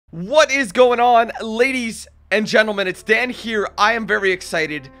What is going on, ladies and gentlemen? It's Dan here. I am very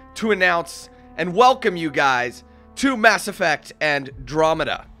excited to announce and welcome you guys to Mass Effect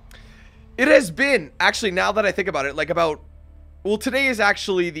Andromeda. It has been, actually, now that I think about it, well, today is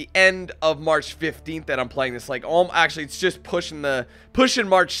actually the end of March 15th that I'm playing this. Actually, it's just pushing March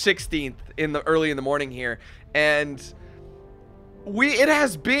 16th early in the morning here, and it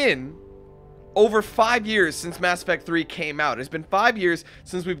has been over 5 years since Mass Effect 3 came out. It's been 5 years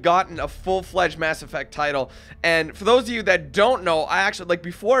since we've gotten a full-fledged Mass Effect title. And for those of you that don't know, I actually,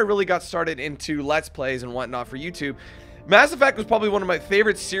 before I really got started into Let's Plays and whatnot for YouTube, Mass Effect was probably one of my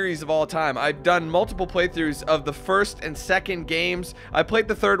favorite series of all time. I've done multiple playthroughs of the first and second games. I played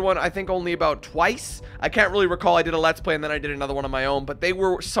the third one, I think, only about twice. I can't really recall. I did a Let's Play and then I did another one on my own, but they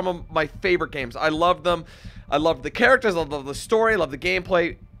were some of my favorite games. I loved them. I loved the characters. I loved the story. I loved the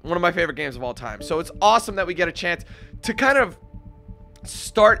gameplay. One of my favorite games of all time. So it's awesome that we get a chance to kind of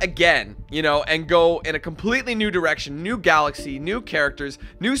start again, you know, and go in a completely new direction, new galaxy, new characters,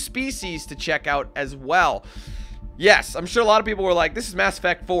 new species to check out as well. Yes, I'm sure a lot of people were like, this is Mass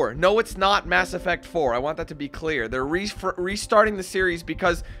Effect 4. No, it's not Mass Effect 4. I want that to be clear. They're restarting the series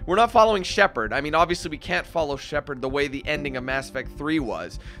because we're not following Shepard. I mean, obviously, we can't follow Shepard the way the ending of Mass Effect 3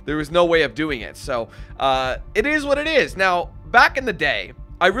 was. There was no way of doing it. So, it is what it is. Now, back in the day,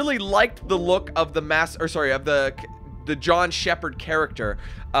 I really liked the look of the the John Shepard character.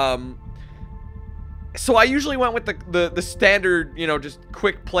 So I usually went with the standard, you know, just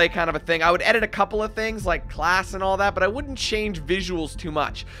quick play kind of a thing. I would edit a couple of things like class and all that, but I wouldn't change visuals too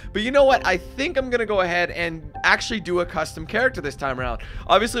much. But you know what? I think I'm gonna go ahead and actually do a custom character this time around.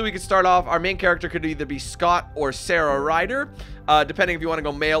 Obviously, we could start off, our main character could either be Scott or Sara Ryder, depending if you want to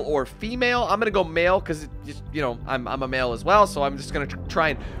go male or female. I'm gonna go male because, you know, I'm a male as well, so I'm just gonna try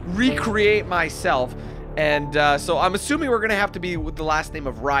and recreate myself. And so I'm assuming we're gonna have to be with the last name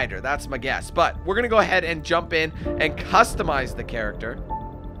of Ryder. That's my guess. But we're gonna go ahead and jump in and customize the character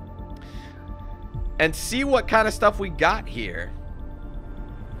and see what kind of stuff we got here.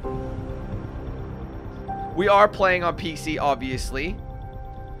 We are playing on PC, obviously.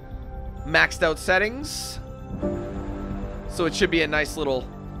 Maxed out settings, so it should be a nice little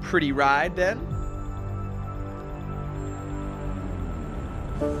pretty ride then.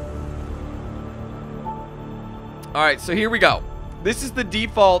 Alright, so here we go. This is the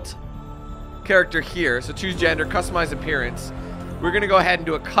default character here. So choose gender, customize appearance. We're going to go ahead and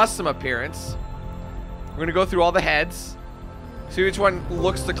do a custom appearance. We're going to go through all the heads. See which one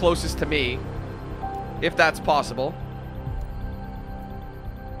looks the closest to me, if that's possible.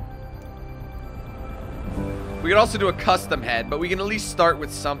 We could also do a custom head, but we can at least start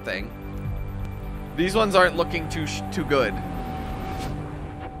with something. These ones aren't looking too good.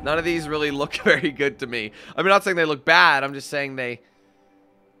 None of these really look very good to me. I'm not saying they look bad. I'm just saying they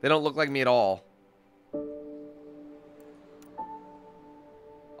don't look like me at all.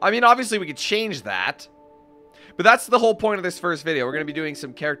 I mean, obviously we could change that. But that's the whole point of this first video. We're going to be doing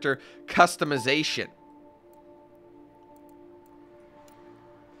some character customization.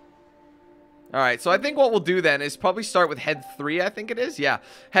 Alright, so I think what we'll do then is probably start with head 3, I think it is. Yeah.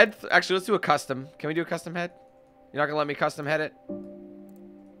 Actually, let's do a custom. Can we do a custom head? You're not going to let me custom head it?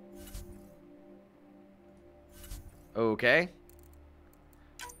 Okay.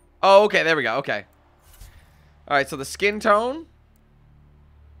 Oh, okay. There we go. Okay. All right. So the skin tone.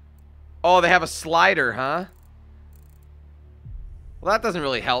 Oh, they have a slider, huh? Well, that doesn't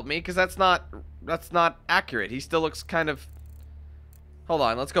really help me because that's not accurate. He still looks kind of. Hold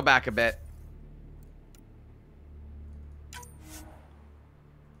on. Let's go back a bit.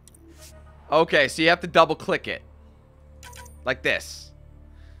 Okay. So you have to double click it. Like this.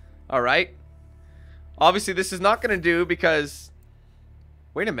 All right. Obviously, this is not going to do because...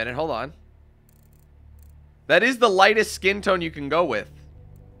 Wait a minute, hold on. That is the lightest skin tone you can go with.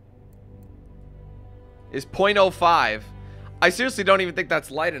 Is 0.05. I seriously don't even think that's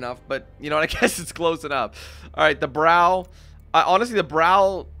light enough, but, you know what, I guess it's close enough. Alright, the brow. Honestly, the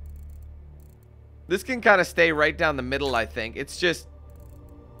brow... This can kind of stay right down the middle, I think. It's just...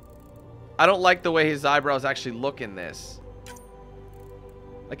 I don't like the way his eyebrows actually look in this.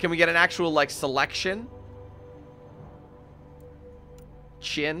 Like, can we get an actual, like, selection?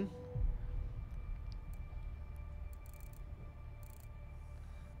 Chin.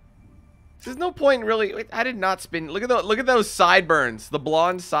 There's no point really. Wait, I did not spin. Look at those sideburns, the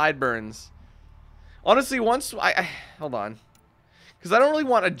blonde sideburns. Honestly, once hold on, because I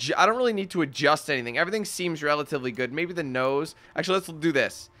don't really need to adjust anything. Everything seems relatively good. Maybe the nose. Actually, let's do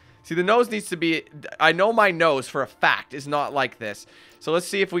this. See, the nose needs to be... I know my nose for a fact is not like this. So let's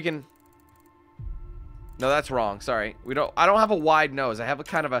see if we can... No, that's wrong. Sorry. I don't have a wide nose. I have a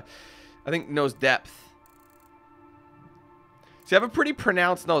kind of a, I think, nose depth. See, I have a pretty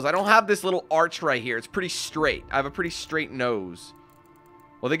pronounced nose. I don't have this little arch right here. It's pretty straight. I have a pretty straight nose.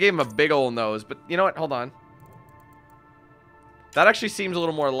 Well, they gave him a big old nose, but you know what? Hold on. That actually seems a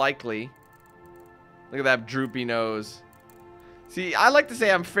little more likely. Look at that droopy nose. See, I like to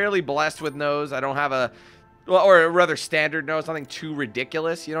say I'm fairly blessed with nose. I don't have a, well, or a rather standard nose, nothing too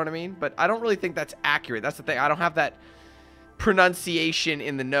ridiculous, you know what I mean? But I don't really think that's accurate. That's the thing. I don't have that pronunciation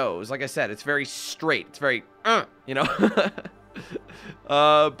in the nose. Like I said, it's very straight. It's very, you know?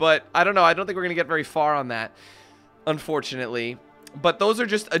 But I don't know. I don't think we're going to get very far on that, unfortunately. But those are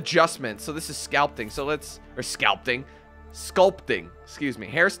just adjustments. So this is sculpting. So let's, or sculpting, excuse me.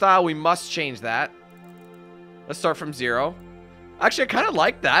 Hairstyle, we must change that. Let's start from 0. Actually, I kind of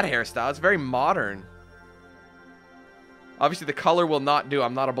like that hairstyle. It's very modern. Obviously, the color will not do.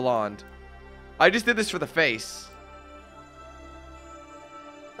 I'm not a blonde. I just did this for the face.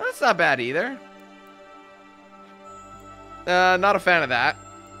 That's not bad either. Not a fan of that.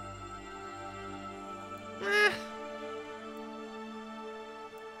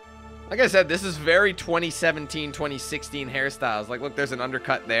 Like I said, this is very 2017, 2016 hairstyles. Like, look, there's an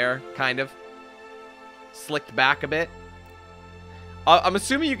undercut there, kind of. Slicked back a bit. I'm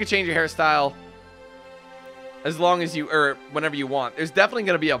assuming you could change your hairstyle as long as you, or whenever you want. There's definitely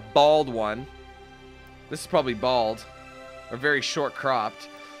going to be a bald one. This is probably bald. Or very short cropped.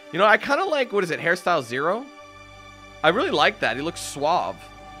 You know, I kind of like, what is it, hairstyle 0? I really like that. He looks suave.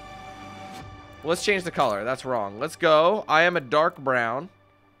 Well, let's change the color. That's wrong. Let's go. I am a dark brown.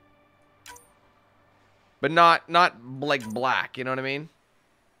 But not like black, you know what I mean?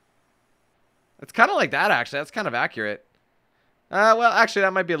 It's kind of like that, actually. That's kind of accurate. Well, actually,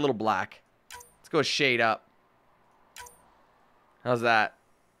 that might be a little black. Let's go a shade up. How's that?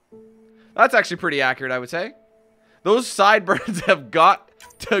 That's actually pretty accurate, I would say. Those sideburns have got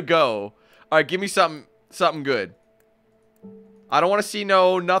to go. All right, give me something good. I don't want to see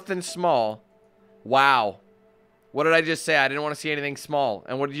nothing small. Wow. What did I just say? I didn't want to see anything small.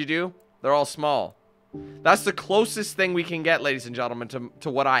 And what did you do? They're all small. That's the closest thing we can get, ladies and gentlemen, to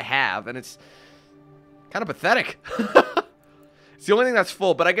what I have. And it's kind of pathetic. It's the only thing that's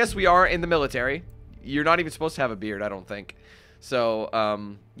full. But I guess we are in the military. You're not even supposed to have a beard, I don't think.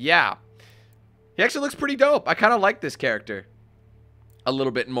 So, yeah. He actually looks pretty dope. I kind of like this character a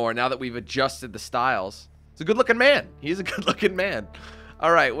little bit more now that we've adjusted the styles. He's a good-looking man. He's a good-looking man.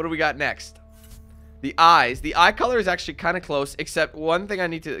 All right, what do we got next? The eyes. The eye color is actually kind of close, except one thing I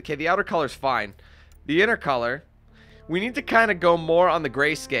need to... Okay, the outer color is fine. The inner color, we need to kind of go more on the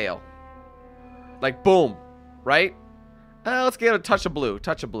grayscale. Like, boom. Right? Let's get a touch of blue.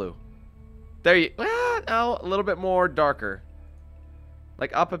 Touch of blue. There you... no, a little bit more darker.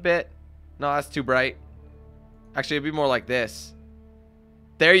 Like, up a bit. No, that's too bright. Actually, it'd be more like this.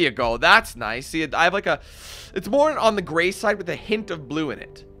 There you go. That's nice. See, I have like a... It's more on the gray side with a hint of blue in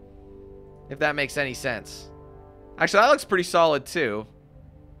it. If that makes any sense. Actually, that looks pretty solid, too.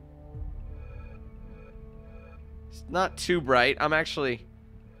 It's not too bright. I'm actually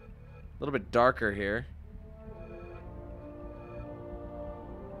a little bit darker here.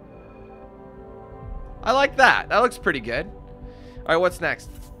 I like that. That looks pretty good. All right, what's next?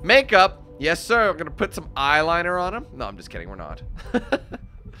 Makeup. Yes, sir. I'm going to put some eyeliner on him. No, I'm just kidding. We're not.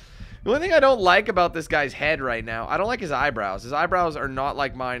 The only thing I don't like about this guy's head right now, I don't like his eyebrows. His eyebrows are not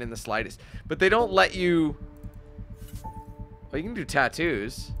like mine in the slightest. But they don't let you... Well, you can do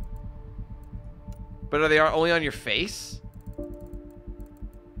tattoos. But are they only on your face?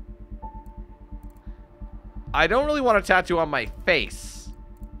 I don't really want a tattoo on my face.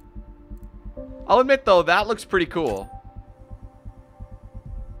 I'll admit, though, that looks pretty cool.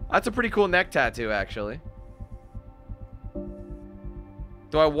 That's a pretty cool neck tattoo, actually.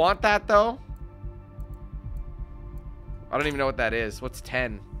 Do I want that, though? I don't even know what that is. What's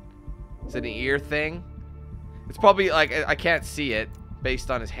 10? Is it an ear thing? It's probably, like, I can't see it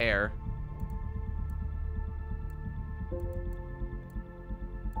based on his hair.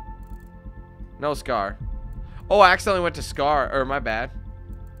 No scar. Oh, I accidentally went to scar. Or, my bad.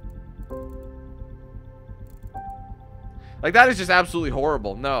 Like, that is just absolutely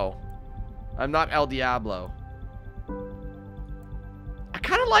horrible. No. I'm not El Diablo. I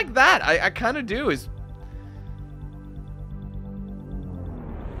kind of like that. I kind of do.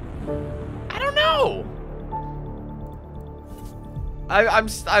 I don't know.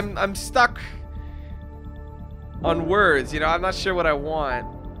 I'm stuck on words, you know. I'm not sure what I want.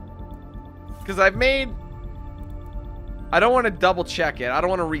 Because I don't want to double check it. I don't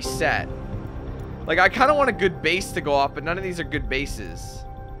want to reset. Like, I kind of want a good base to go off, but none of these are good bases.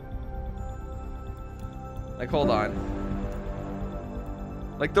 Like, hold on.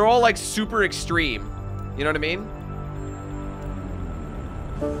 Like, they're all, like, super extreme. You know what I mean?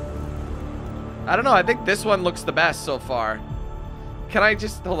 I don't know. I think this one looks the best so far. Can I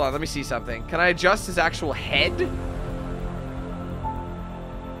just... Hold on. Let me see something. Can I adjust his actual head?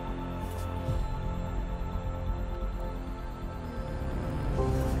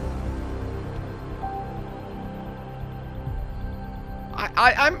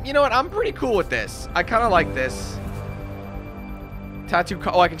 I'm... You know what? I'm pretty cool with this. I kind of like this. Tattoo...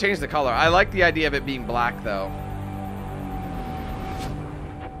 Oh, I can change the color. I like the idea of it being black, though.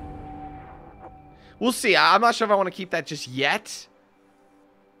 We'll see. I'm not sure if I want to keep that just yet.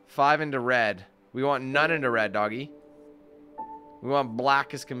 5 into red. We want none into red, doggy. We want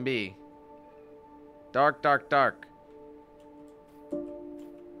black as can be. Dark, dark, dark.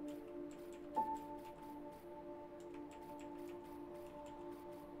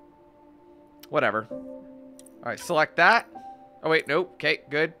 Whatever. Alright, select that. Oh, wait, nope. Okay,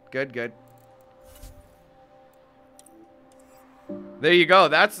 good, good, good. There you go.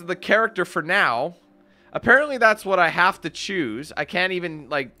 That's the character for now. Apparently, that's what I have to choose. I can't even,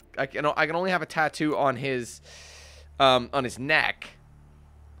 like, I can only have a tattoo on his neck.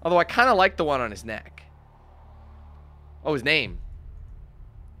 Although, I kind of like the one on his neck. Oh, his name.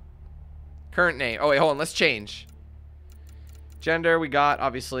 Current name. Oh, wait, hold on. Let's change. Gender, we got,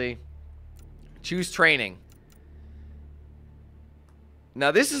 obviously. Choose training.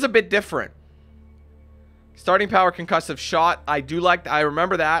 Now, this is a bit different. Starting power, concussive shot. I do like... I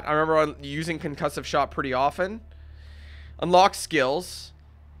remember that. I remember using concussive shot pretty often. Unlock skills.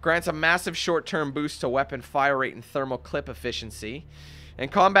 Grants a massive short-term boost to weapon fire rate and thermal clip efficiency.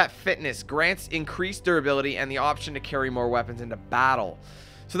 And combat fitness. Grants increased durability and the option to carry more weapons into battle.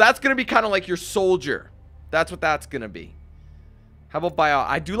 So that's going to be kind of like your soldier. That's what that's going to be. How about biotic?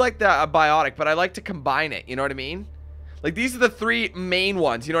 I do like the biotic, but I like to combine it. You know what I mean? Like, these are the 3 main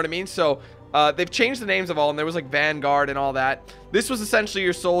ones. You know what I mean? So... they've changed the names of all of them. There was like Vanguard and all that. This was essentially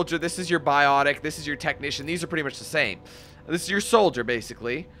your soldier. This is your biotic. This is your technician. These are pretty much the same. This is your soldier,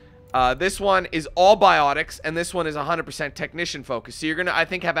 basically. This one is all biotics, and this one is 100% technician focused. So you're going to, I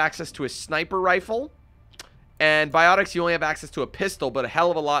think, have access to a sniper rifle. And biotics, you only have access to a pistol, but a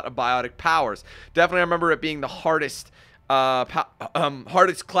hell of a lot of biotic powers. Definitely, I remember it being the hardest,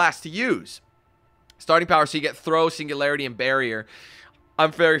 hardest class to use. Starting power, so you get throw, singularity, and barrier.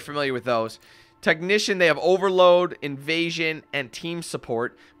 I'm very familiar with those. Technician, they have overload, invasion, and team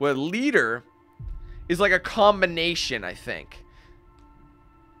support. Where leader is like a combination, I think.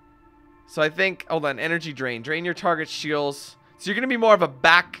 So I think, hold on, energy drain. Drain your target's shields. So you're going to be more of a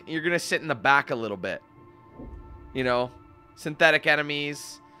back, you're going to sit in the back a little bit. You know, synthetic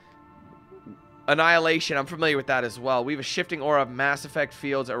enemies. Annihilation, I'm familiar with that as well. We have a shifting aura of mass effect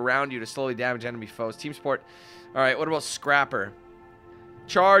fields around you to slowly damage enemy foes. Team support. All right, what about Scrapper?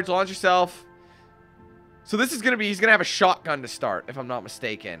 Charge, launch yourself. So this is going to be, he's going to have a shotgun to start, if I'm not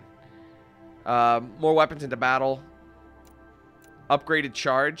mistaken. More weapons into battle. Upgraded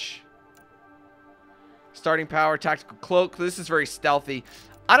charge. Starting power, tactical cloak. This is very stealthy.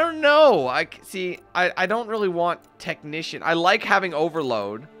 I don't know. I don't really want technician. I like having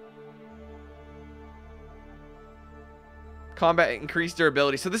overload. Combat increased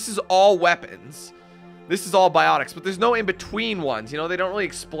durability. So this is all weapons. This is all biotics, but there's no in-between ones. You know, they don't really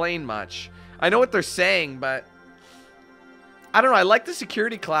explain much. I know what they're saying, but... I don't know. I like the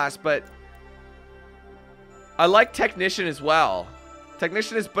security class, but... I like technician as well.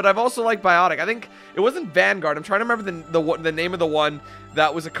 Technician is... But I've also liked biotic. I think it wasn't Vanguard. I'm trying to remember the name of the one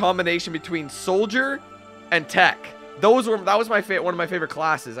that was a combination between soldier and tech. That was one of my favorite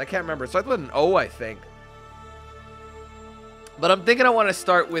classes. I can't remember. So I thought an O, I think. But I'm thinking I want to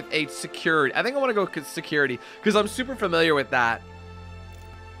start with a security. I think I want to go with security because I'm super familiar with that.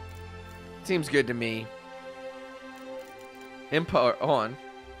 Seems good to me. On.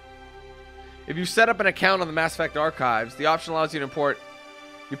 If you set up an account on the Mass Effect archives, the option allows you to import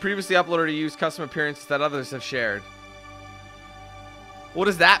you previously uploaded or used custom appearances that others have shared. What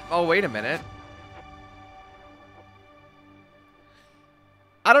is that? Oh, wait a minute.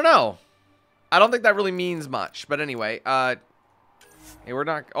 I don't know. I don't think that really means much. But anyway, hey, we're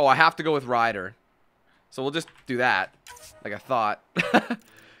not... Oh, I have to go with Ryder. So we'll just do that. Like I thought.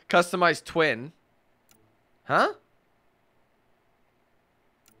 Customized twin. Huh?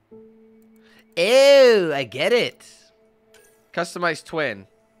 Ew, I get it. Customized twin.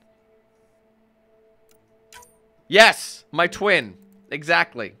 Yes, my twin.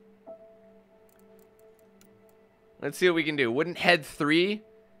 Exactly. Let's see what we can do. Wouldn't head 3?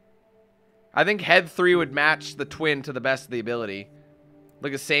 I think head 3 would match the twin to the best of the ability.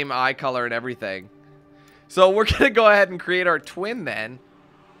 Like the same eye color and everything. So we're going to go ahead and create our twin then.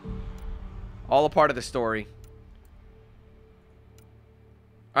 All a part of the story.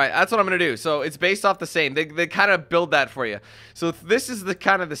 Alright, that's what I'm going to do. So it's based off the same. They kind of build that for you. So this is the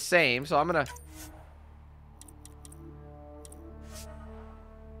kind of the same. So I'm going to...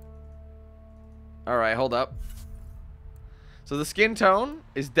 Alright, hold up. So the skin tone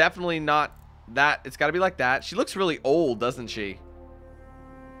is definitely not that. It's got to be like that. She looks really old, doesn't she?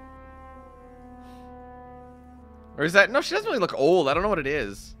 Or is that... No, she doesn't really look old. I don't know what it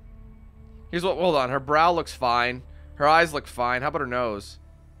is. Here's what... Hold on. Her brow looks fine. Her eyes look fine. How about her nose?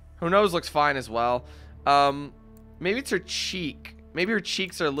 Her nose looks fine as well. Maybe it's her cheek. Maybe her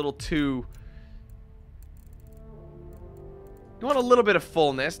cheeks are a little too... You want a little bit of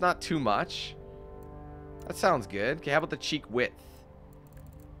fullness, not too much. That sounds good. Okay, how about the cheek width?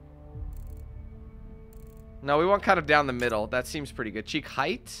 No, we want kind of down the middle. That seems pretty good. Cheek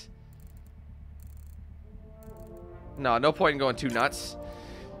height? No, no point in going too nuts.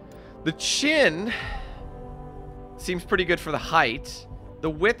 The chin seems pretty good for the height. The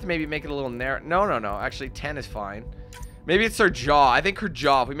width, maybe make it a little narrow. No. Actually, 10 is fine. Maybe it's her jaw. I think her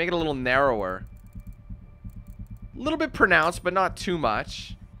jaw, if we make it a little narrower. A little bit pronounced, but not too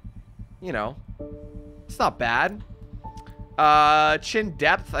much. You know. It's not bad. Chin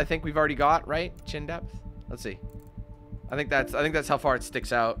depth, I think we've already got, right? Chin depth? Let's see. I think that's how far it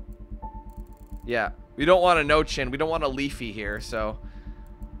sticks out. Yeah. We don't want a no chin. We don't want a leafy here, so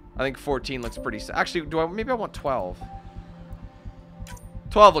I think 14 looks pretty... Actually, maybe I want 12.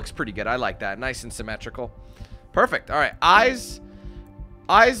 12 looks pretty good. I like that. Nice and symmetrical. Perfect. All right. Eyes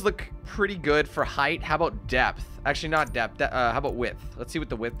look pretty good for height. How about depth? Actually, not depth. How about width? Let's see what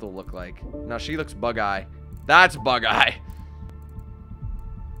the width will look like. No, she looks bug-eye. That's bug-eye.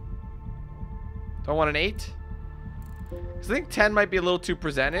 Do I want an 8? Because I think 10 might be a little too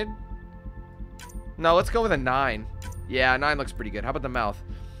presented. No, let's go with a 9. Yeah, 9 looks pretty good. How about the mouth?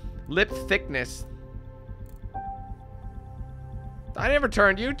 Lip thickness. I never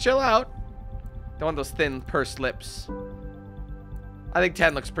turned you. Chill out. Don't want those thin pursed lips. I think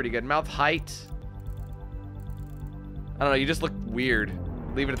 10 looks pretty good. Mouth height. I don't know. You just look weird.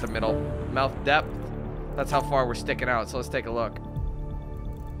 Leave it at the middle. Mouth depth. That's how far we're sticking out. So let's take a look.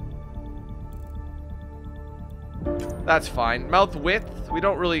 That's fine. Mouth width. We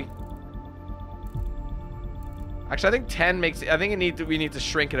don't really... Actually, I think 10 makes... I think we need to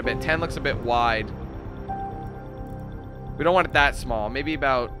shrink it a bit. 10 looks a bit wide. We don't want it that small. Maybe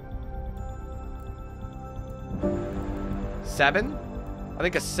about 7? I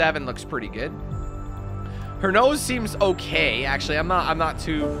think a 7 looks pretty good. Her nose seems okay. Actually, I'm not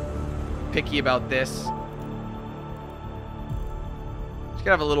too picky about this. She could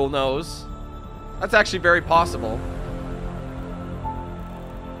have a little nose. That's actually very possible.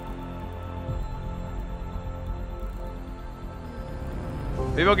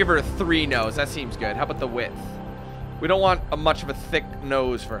 Maybe I'll give her a 3 nose. That seems good. How about the width? We don't want much of a thick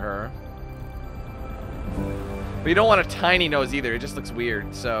nose for her. But you don't want a tiny nose either. It just looks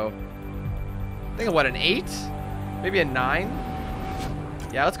weird. So I think what, an 8? Maybe a 9?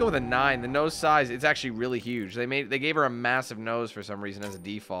 Yeah, let's go with a 9. The nose size, it's actually really huge. They gave her a massive nose for some reason as a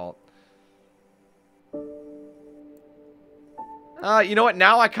default. You know what?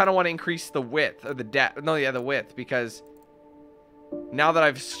 Now I kind of want to increase the width or the depth. No, yeah, the width, because now that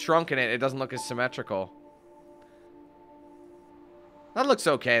I've shrunken it, it doesn't look as symmetrical. That looks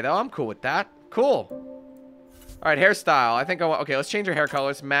okay, though. I'm cool with that. Cool. All right, hairstyle. I think I want... Okay, let's change her hair color.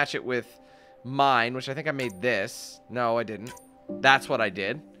 Let's match it with mine, which I think I made this. No, I didn't. That's what I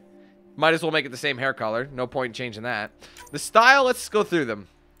did. Might as well make it the same hair color. No point in changing that. The style, let's go through them.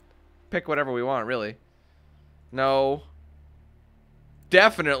 Pick whatever we want, really. No.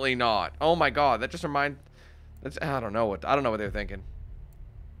 Definitely not. Oh my god, that just reminds... I don't know what they're thinking.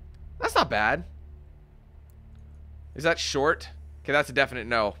 That's not bad. Is that short? Okay, that's a definite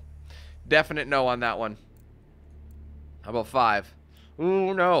no. Definite no on that one. How about 5?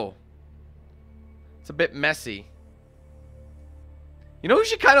 Ooh, no. It's a bit messy. You know who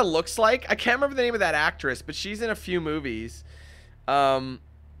she kind of looks like? I can't remember the name of that actress, but she's in a few movies. Oh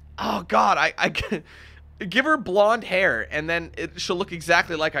god, I give her blonde hair and then she'll look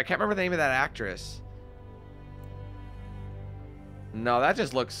exactly like her. I can't remember the name of that actress. No, that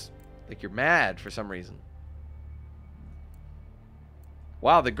just looks like you're mad for some reason.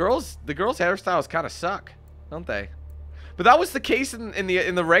 Wow, the girls' hairstyles kind of suck, don't they? But that was the case in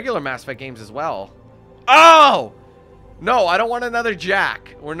the regular Mass Effect games as well. Oh! No, I don't want another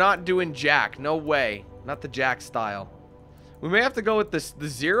Jack. We're not doing Jack. No way. Not the Jack style. We may have to go with the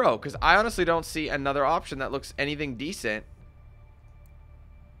Zero, because I honestly don't see another option that looks anything decent.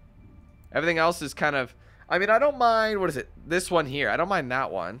 Everything else is kind of... I mean, I don't mind, what is it? This one here. I don't mind that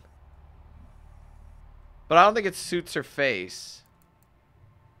one. But I don't think it suits her face.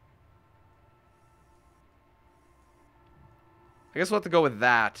 I guess we'll have to go with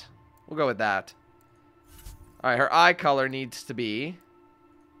that. We'll go with that. Alright, her eye color needs to be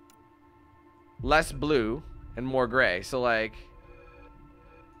less blue and more gray. So, like,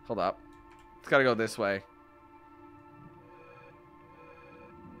 hold up. It's gotta go this way.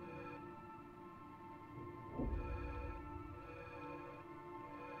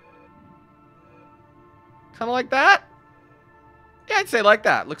 Kind of like that? Yeah, I'd say like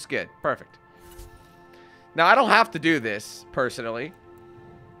that. Looks good. Perfect. Now, I don't have to do this, personally.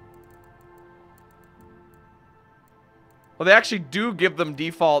 Well, they actually do give them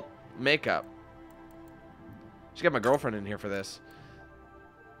default makeup. Should get my girlfriend in here for this.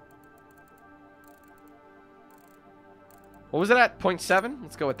 What was it at? 0.7?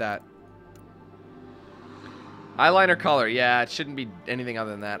 Let's go with that. Eyeliner color. Yeah, it shouldn't be anything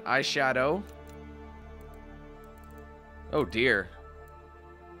other than that. Eyeshadow. Oh, dear.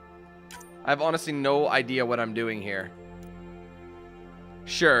 I have honestly no idea what I'm doing here.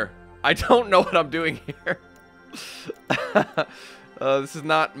 Sure. I don't know what I'm doing here. This is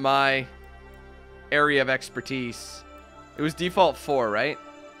not my area of expertise. It was default 4, right?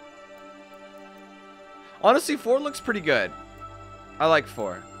 Honestly, 4 looks pretty good. I like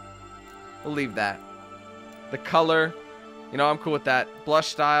 4. We'll leave that. The color, you know, I'm cool with that. Blush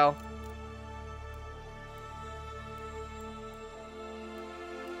style.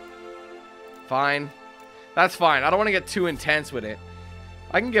 Fine. That's fine. I don't want to get too intense with it.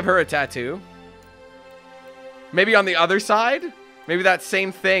 I can give her a tattoo. Maybe on the other side? Maybe that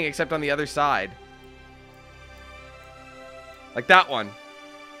same thing, except on the other side. Like that one.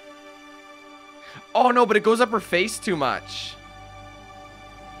 Oh, no, but it goes up her face too much.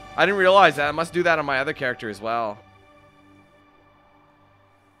 I didn't realize that. I must do that on my other character as well.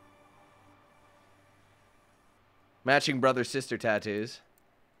 Matching brother-sister tattoos.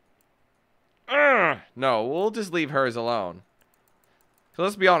 No, we'll just leave hers alone. So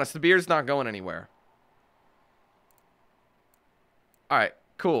let's be honest, the beard's not going anywhere. Alright,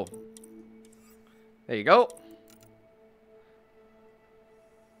 cool. There you go.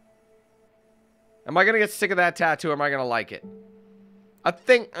 Am I gonna get sick of that tattoo or am I gonna like it? I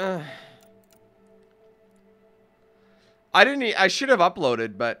think I should have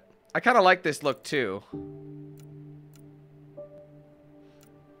uploaded, but I kind of like this look too.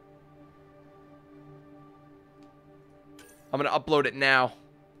 I'm gonna upload it now.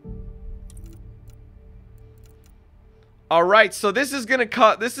 Alright, so this is gonna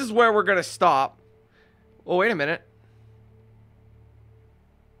cut. This is where we're gonna stop. Oh, wait a minute.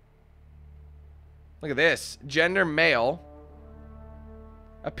 Look at this. Gender male.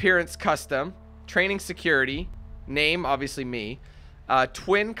 Appearance custom. Training security. Name, obviously me.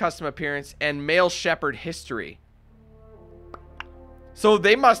 Twin custom appearance. And male shepherd history. So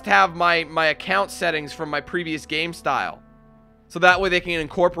they must have my account settings from my previous game style. So that way they can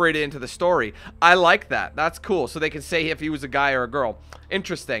incorporate it into the story. I like that. That's cool. So they can say if he was a guy or a girl.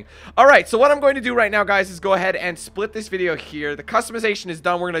 Interesting. Alright, so what I'm going to do right now, guys, is go ahead and split this video here. The customization is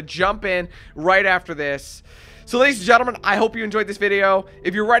done. We're going to jump in right after this. So, ladies and gentlemen, I hope you enjoyed this video.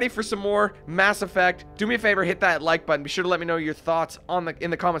 If you're ready for some more Mass Effect, do me a favor, hit that like button. Be sure to let me know your thoughts in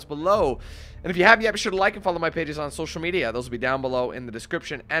the comments below. And if you haven't yet, be sure to like and follow my pages on social media. Those will be down below in the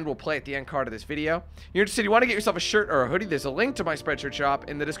description, and we'll play at the end card of this video. You're interested, you want to get yourself a shirt or a hoodie, there's a link to my Spreadshirt shop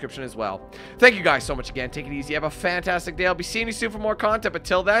in the description as well. Thank you guys so much again. Take it easy. Have a fantastic day. I'll be seeing you soon for more content, but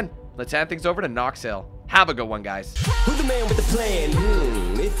till then, let's hand things over to Knox Hill. Have a good one, guys. Who's the man with the plan?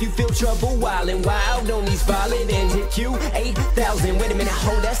 If you feel trouble wildin' wild on these violent and hit DanQ8000. Wait a minute,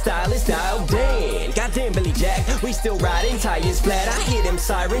 hold that style is dialed in. Goddamn Billy Jack, we still riding tires flat. I hear them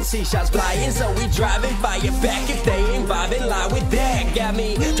sirens, see shots flying, so we driving fire back. If they ain't vibing, lie with that. Got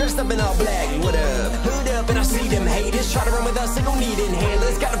me dressed up in all black. What up? Hood up, and I see them haters try to run with us. They don't need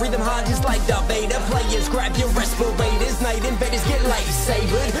inhalers. Gotta breathe them hard just like Darth Vader. Players, grab your respirators. Night invaders get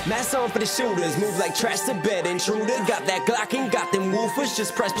lightsabered. Mask on for the shooters, move like trash to bed intruder. Got that Glock and got them woofers.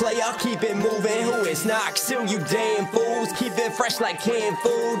 Just press play, I'll keep it moving. Who is Knox Hill, you damn fools? Keep it fresh like canned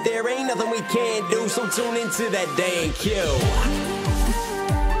food. There ain't nothing we can't do, so tune into that DanQ.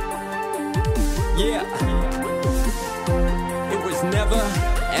 Yeah. It was never,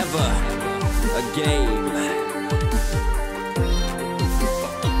 ever a game.